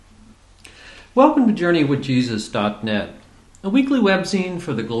Welcome to JourneyWithJesus.net, a weekly webzine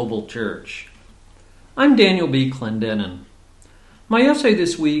for the global church. I'm Daniel B. Clendenin. My essay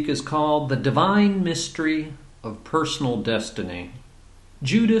this week is called The Divine Mystery of Personal Destiny,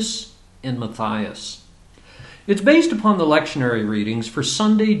 Judas and Matthias. It's based upon the lectionary readings for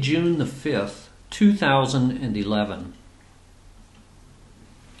Sunday, June the 5th, 2011.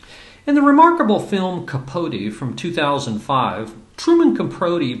 In the remarkable film Capote from 2005, Truman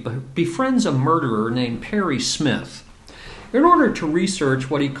Capote befriends a murderer named Perry Smith in order to research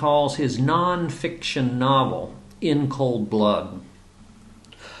what he calls his non-fiction novel, In Cold Blood.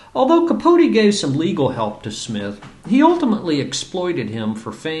 Although Capote gave some legal help to Smith, he ultimately exploited him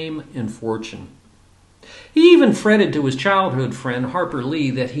for fame and fortune. He even fretted to his childhood friend Harper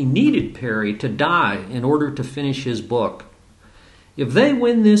Lee that he needed Perry to die in order to finish his book. "If they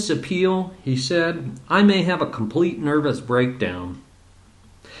win this appeal," he said, "I may have a complete nervous breakdown."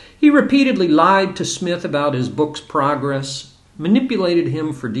 He repeatedly lied to Smith about his book's progress, manipulated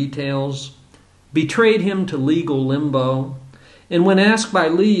him for details, betrayed him to legal limbo, and when asked by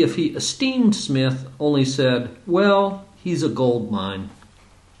Lee if he esteemed Smith, only said, "Well, he's a gold mine."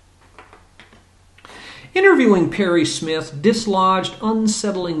 Interviewing Perry Smith dislodged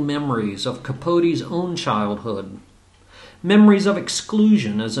unsettling memories of Capote's own childhood. Memories of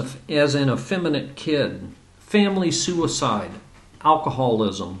exclusion as an effeminate kid, family suicide,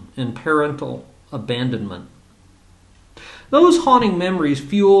 alcoholism, and parental abandonment. Those haunting memories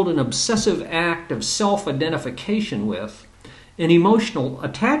fueled an obsessive act of self-identification with and emotional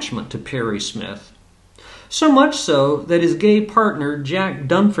attachment to Perry Smith, so much so that his gay partner, Jack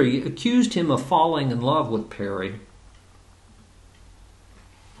Dunphy, accused him of falling in love with Perry.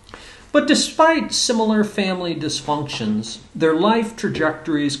 But despite similar family dysfunctions, their life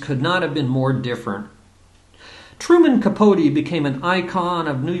trajectories could not have been more different. Truman Capote became an icon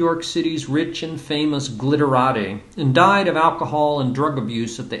of New York City's rich and famous glitterati and died of alcohol and drug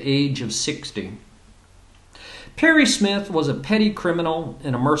abuse at the age of 60. Perry Smith was a petty criminal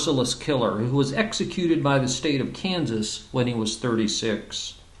and a merciless killer who was executed by the state of Kansas when he was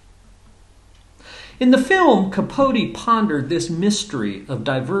 36. In the film, Capote pondered this mystery of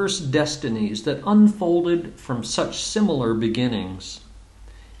diverse destinies that unfolded from such similar beginnings.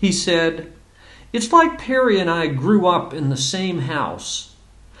 He said, "It's like Perry and I grew up in the same house,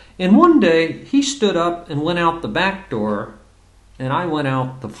 and one day he stood up and went out the back door, and I went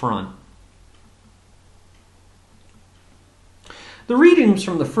out the front." The readings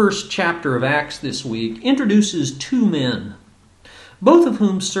from the first chapter of Acts this week introduces two men, both of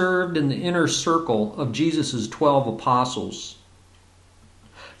whom served in the inner circle of Jesus' 12 apostles.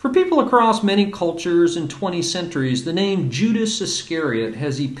 For people across many cultures and 20 centuries, the name Judas Iscariot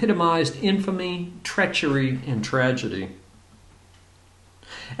has epitomized infamy, treachery, and tragedy.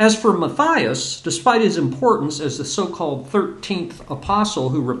 As for Matthias, despite his importance as the so-called 13th apostle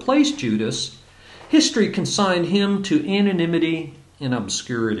who replaced Judas, history consigned him to anonymity and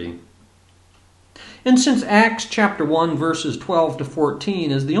obscurity. And since Acts chapter 1 verses 12 to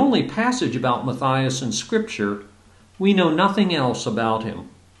 14 is the only passage about Matthias in Scripture, we know nothing else about him.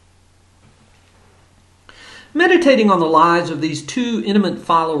 Meditating on the lives of these two intimate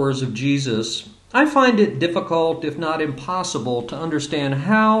followers of Jesus, I find it difficult, if not impossible, to understand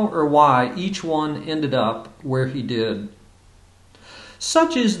how or why each one ended up where he did.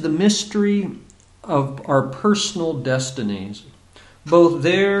 Such is the mystery of our personal destinies, both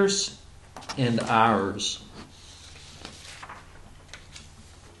theirs and ours.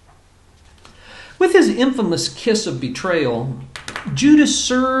 With his infamous kiss of betrayal, Judas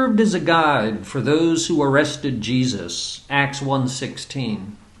served as a guide for those who arrested Jesus, Acts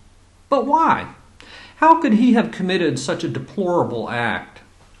 1:16. But why? How could he have committed such a deplorable act?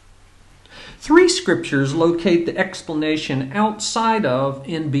 Three scriptures locate the explanation outside of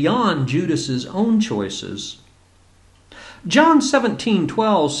and beyond Judas's own choices. John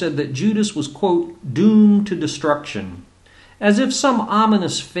 17:12 said that Judas was, quote, doomed to destruction, as if some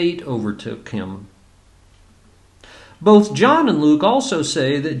ominous fate overtook him. Both John and Luke also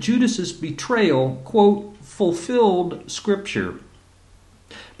say that Judas's betrayal, quote, fulfilled Scripture.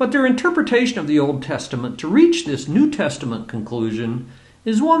 But their interpretation of the Old Testament to reach this New Testament conclusion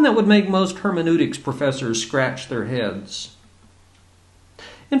is one that would make most hermeneutics professors scratch their heads.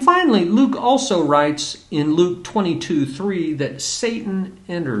 And finally, Luke also writes in Luke 22:3 that Satan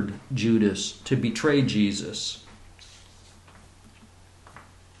entered Judas to betray Jesus.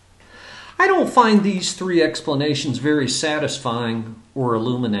 I don't find these three explanations very satisfying or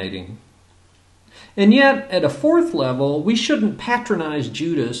illuminating. And yet, at a fourth level, we shouldn't patronize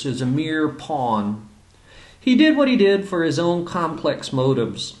Judas as a mere pawn. He did what he did for his own complex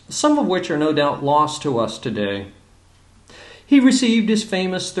motives, some of which are no doubt lost to us today. He received his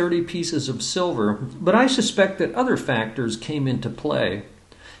famous 30 pieces of silver, but I suspect that other factors came into play,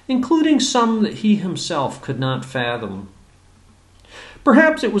 including some that he himself could not fathom.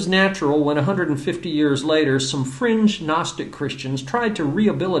 Perhaps it was natural when 150 years later some fringe Gnostic Christians tried to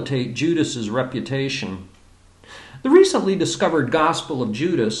rehabilitate Judas's reputation. The recently discovered Gospel of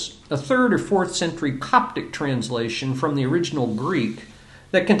Judas, a 3rd or 4th century Coptic translation from the original Greek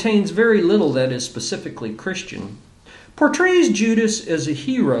that contains very little that is specifically Christian, portrays Judas as a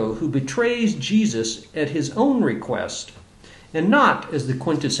hero who betrays Jesus at his own request and not as the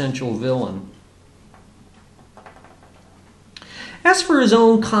quintessential villain. As for his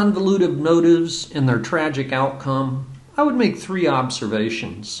own convoluted motives and their tragic outcome, I would make 3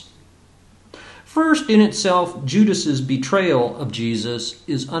 observations. First, in itself, Judas's betrayal of Jesus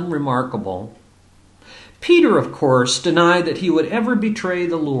is unremarkable. Peter, of course, denied that he would ever betray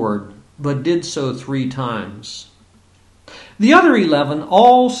the Lord, but did so 3 times. The other 11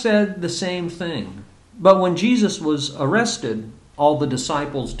 all said the same thing, but when Jesus was arrested, all the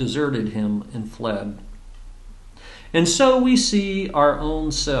disciples deserted him and fled. And so we see our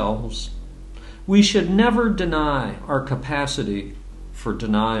own selves. We should never deny our capacity for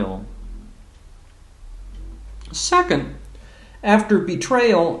denial. Second, after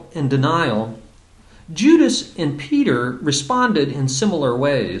betrayal and denial, Judas and Peter responded in similar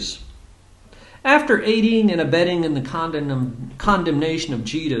ways. After aiding and abetting in the condemnation of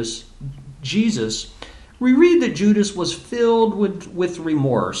Jesus, we read that Judas was filled with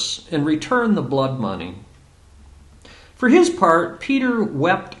remorse and returned the blood money. For his part, Peter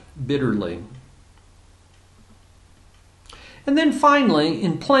wept bitterly. And then finally,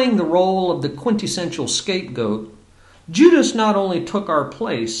 in playing the role of the quintessential scapegoat, Judas not only took our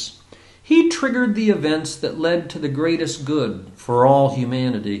place, he triggered the events that led to the greatest good for all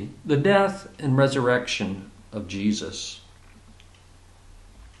humanity, the death and resurrection of Jesus.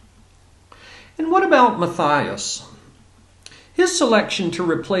 And what about Matthias? His selection to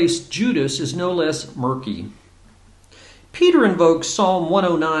replace Judas is no less murky. Peter invokes Psalm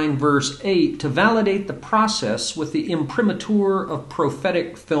 109, verse 8, to validate the process with the imprimatur of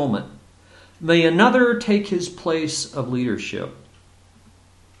prophetic fulfillment. May another take his place of leadership.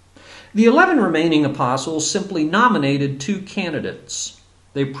 The 11 remaining apostles simply nominated 2 candidates.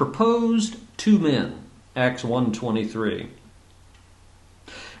 They proposed 2 men, Acts 1:23.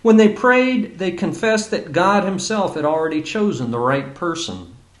 When they prayed, they confessed that God himself had already chosen the right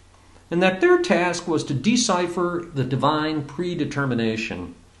person, and that their task was to decipher the divine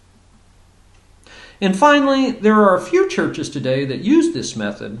predetermination. And finally, there are a few churches today that use this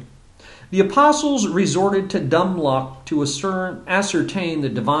method. The apostles resorted to dumb luck to ascertain the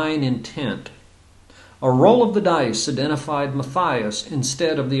divine intent. A roll of the dice identified Matthias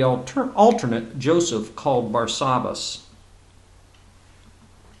instead of the alternate Joseph called Barsabbas.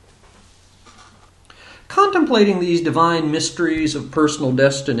 Contemplating these divine mysteries of personal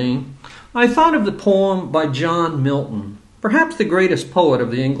destiny, I thought of the poem by John Milton, perhaps the greatest poet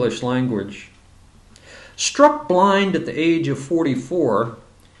of the English language. Struck blind at the age of 44,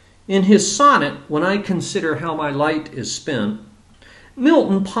 in his sonnet, When I Consider How My Light Is Spent,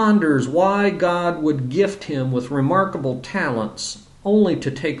 Milton ponders why God would gift him with remarkable talents only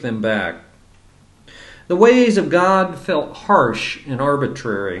to take them back. The ways of God felt harsh and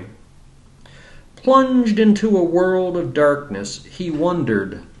arbitrary. Plunged into a world of darkness, he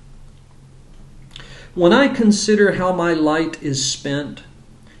wondered, when I consider how my light is spent,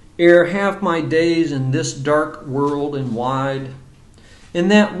 ere half my days in this dark world and wide, in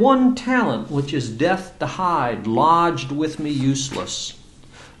that one talent which is death to hide, lodged with me useless,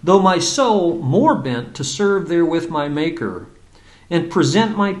 though my soul more bent to serve therewith my Maker, and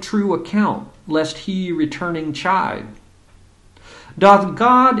present my true account, lest he returning chide. Doth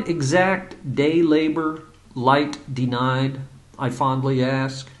God exact day labor, light denied? I fondly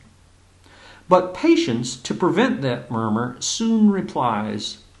ask. But patience, to prevent that murmur, soon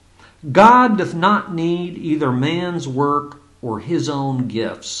replies, God doth not need either man's work or his own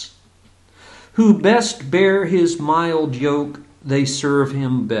gifts. Who best bear his mild yoke, they serve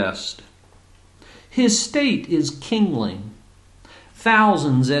him best. His state is kingly.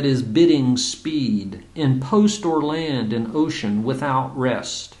 Thousands at his bidding speed, in post or land and ocean without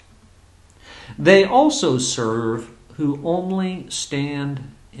rest. They also serve who only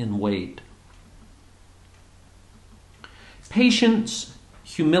stand and wait. Patience,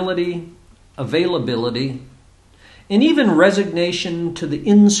 humility, availability, and even resignation to the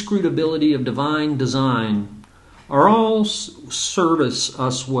inscrutability of divine design are all service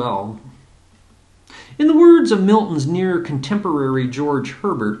us well. In the words of Milton's near contemporary George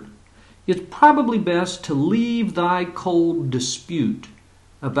Herbert, it's probably best to leave thy cold dispute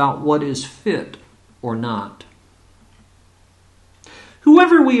about what is fit or not.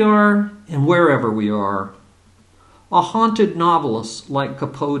 Whoever we are and wherever we are, a haunted novelist like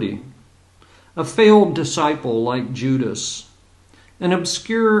Capote, a failed disciple like Judas, an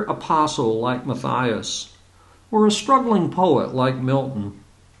obscure apostle like Matthias, or a struggling poet like Milton,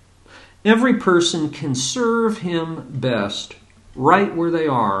 every person can serve him best right where they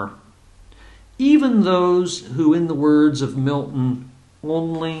are, even those who, in the words of Milton,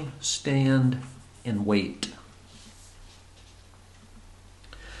 only stand and wait.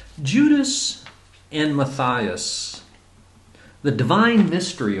 Judas and Matthias, the divine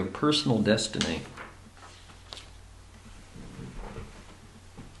mystery of personal destiny.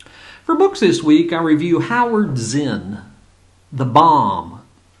 For books this week, I review Howard Zinn, The Bomb,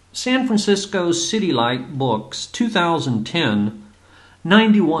 San Francisco's City Light Books, 2010,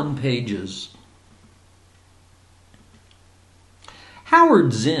 91 pages.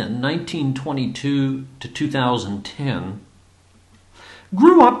 Howard Zinn, 1922 to 2010,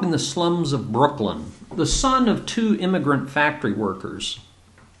 grew up in the slums of Brooklyn, the son of two immigrant factory workers.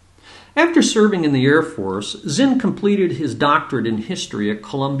 After serving in the Air Force, Zinn completed his doctorate in history at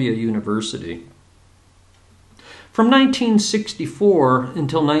Columbia University. From 1964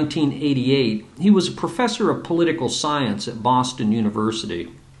 until 1988, he was a professor of political science at Boston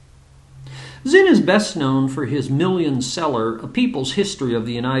University. Zinn is best known for his million-seller A People's History of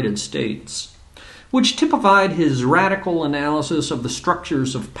the United States, which typified his radical analysis of the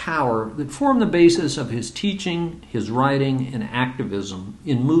structures of power that form the basis of his teaching, his writing, and activism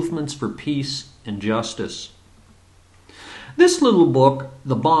in movements for peace and justice. This little book,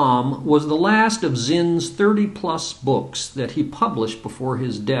 The Bomb, was the last of Zinn's 30-plus books that he published before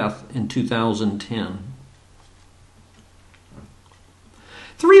his death in 2010.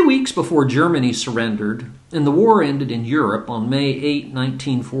 3 weeks before Germany surrendered and the war ended in Europe on May 8,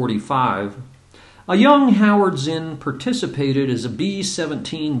 1945, a young Howard Zinn participated as a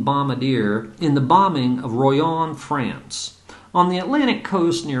B-17 bombardier in the bombing of Royan, France, on the Atlantic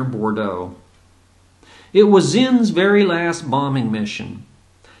coast near Bordeaux. It was Zinn's very last bombing mission,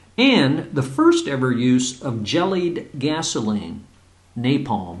 and the first ever use of jellied gasoline,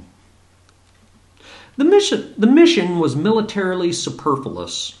 napalm. The mission was militarily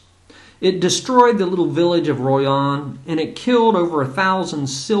superfluous. It destroyed the little village of Royan, and it killed over 1,000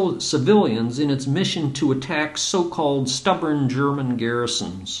 civilians in its mission to attack so-called stubborn German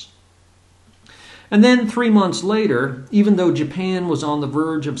garrisons. And then 3 months later, even though Japan was on the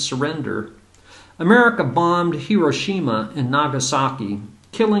verge of surrender, America bombed Hiroshima and Nagasaki,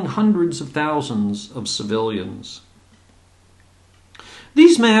 killing hundreds of thousands of civilians.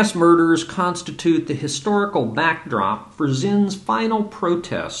 These mass murders constitute the historical backdrop for Zinn's final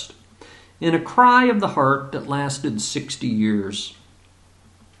protest in a cry of the heart that lasted 60 years.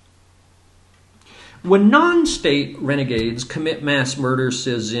 When non-state renegades commit mass murders,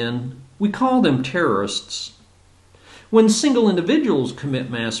 says Zinn, we call them terrorists. When single individuals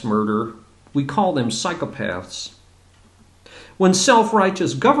commit mass murder, we call them psychopaths. When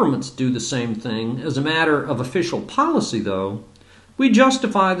self-righteous governments do the same thing as a matter of official policy, though, we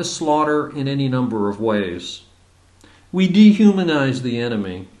justify the slaughter in any number of ways. We dehumanize the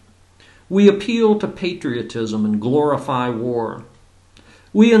enemy. We appeal to patriotism and glorify war.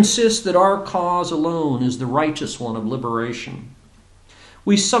 We insist that our cause alone is the righteous one of liberation.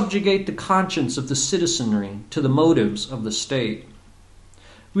 We subjugate the conscience of the citizenry to the motives of the state.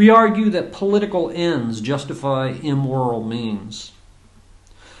 We argue that political ends justify immoral means.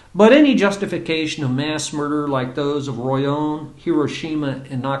 But any justification of mass murder like those of Royan, Hiroshima,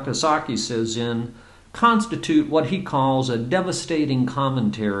 and Nagasaki, says Zinn, constitute what he calls a devastating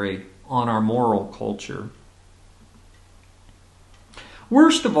commentary on our moral culture.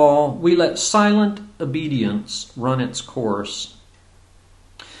 Worst of all, we let silent obedience run its course.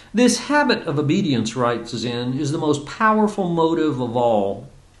 This habit of obedience, writes Zinn, is the most powerful motive of all.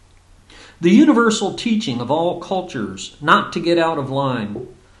 The universal teaching of all cultures not to get out of line,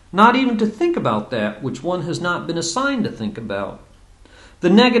 not even to think about that which one has not been assigned to think about. The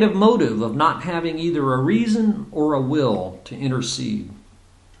negative motive of not having either a reason or a will to intercede.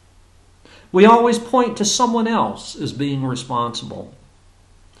 We always point to someone else as being responsible.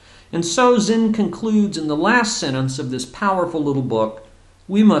 And so Zinn concludes in the last sentence of this powerful little book,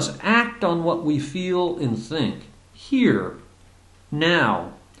 we must act on what we feel and think, here,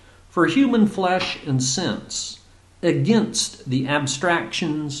 now, for human flesh and sense, against the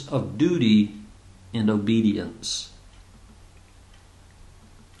abstractions of duty and obedience.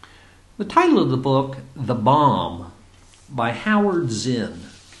 The title of the book, The Bomb, by Howard Zinn.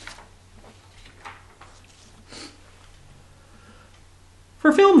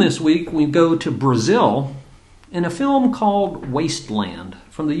 For film this week, we go to Brazil in a film called Wasteland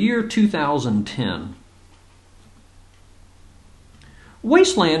from the year 2010.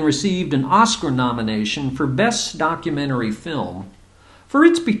 Wasteland received an Oscar nomination for Best Documentary Film for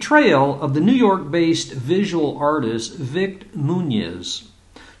its portrayal of the New York-based visual artist Vic Muniz,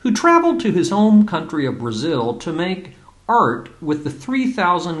 who traveled to his home country of Brazil to make art with the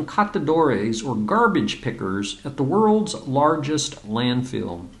 3,000 catadores, or garbage pickers, at the world's largest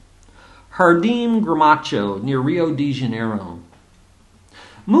landfill, Jardim Gramacho, near Rio de Janeiro.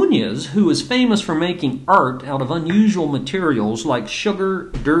 Muniz, who is famous for making art out of unusual materials like sugar,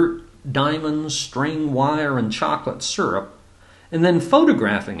 dirt, diamonds, string, wire, and chocolate syrup, and then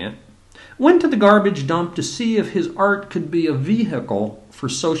photographing it, went to the garbage dump to see if his art could be a vehicle for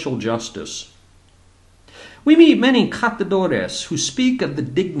social justice. We meet many catadores who speak of the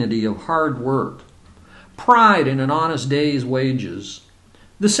dignity of hard work, pride in an honest day's wages,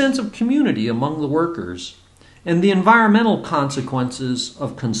 the sense of community among the workers, and the environmental consequences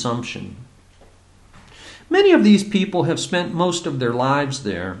of consumption. Many of these people have spent most of their lives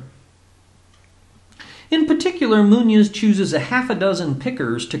there. In particular, Muniz chooses a half a dozen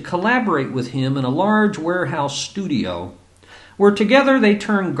pickers to collaborate with him in a large warehouse studio, where together they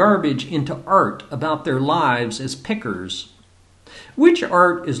turn garbage into art about their lives as pickers, which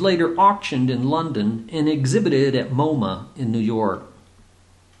art is later auctioned in London and exhibited at MoMA in New York.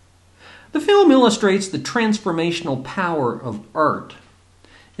 The film illustrates the transformational power of art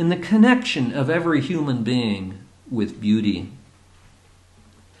and the connection of every human being with beauty.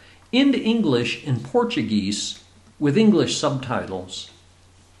 In English and Portuguese with English subtitles.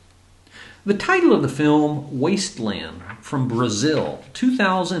 The title of the film, Wasteland, from Brazil,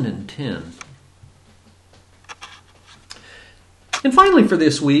 2010. And finally for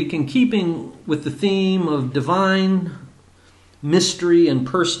this week, in keeping with the theme of divine mystery and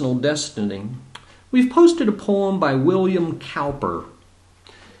personal destiny, we've posted a poem by William Cowper.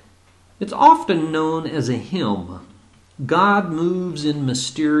 It's often known as a hymn, God Moves in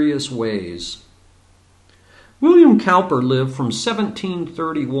Mysterious Ways. William Cowper lived from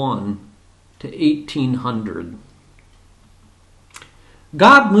 1731 to 1800.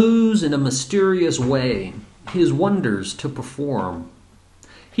 God moves in a mysterious way, his wonders to perform.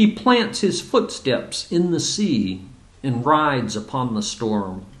 He plants his footsteps in the sea and rides upon the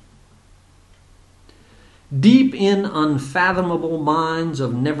storm. Deep in unfathomable minds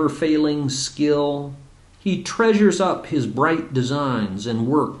of never-failing skill, he treasures up his bright designs and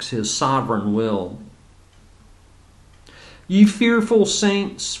works his sovereign will. Ye fearful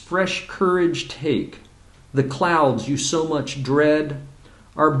saints, fresh courage take. The clouds you so much dread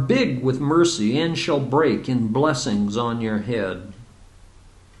are big with mercy and shall break in blessings on your head.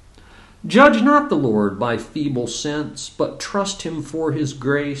 Judge not the Lord by feeble sense, but trust him for his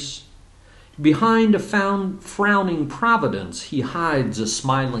grace. Behind a frowning providence, he hides a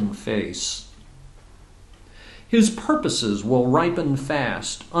smiling face. His purposes will ripen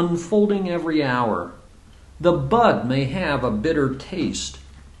fast, unfolding every hour. The bud may have a bitter taste,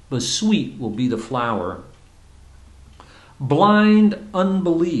 but sweet will be the flower. Blind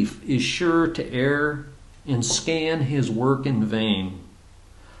unbelief is sure to err and scan his work in vain.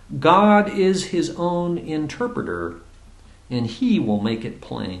 God is his own interpreter, and he will make it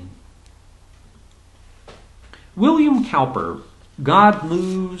plain. William Cowper, God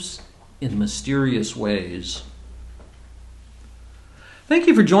Moves in Mysterious Ways. Thank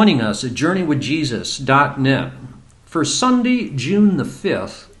you for joining us at JourneyWithJesus.net for Sunday, June the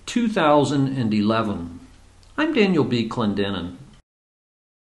 5th, 2011. I'm Daniel B. Clendenin.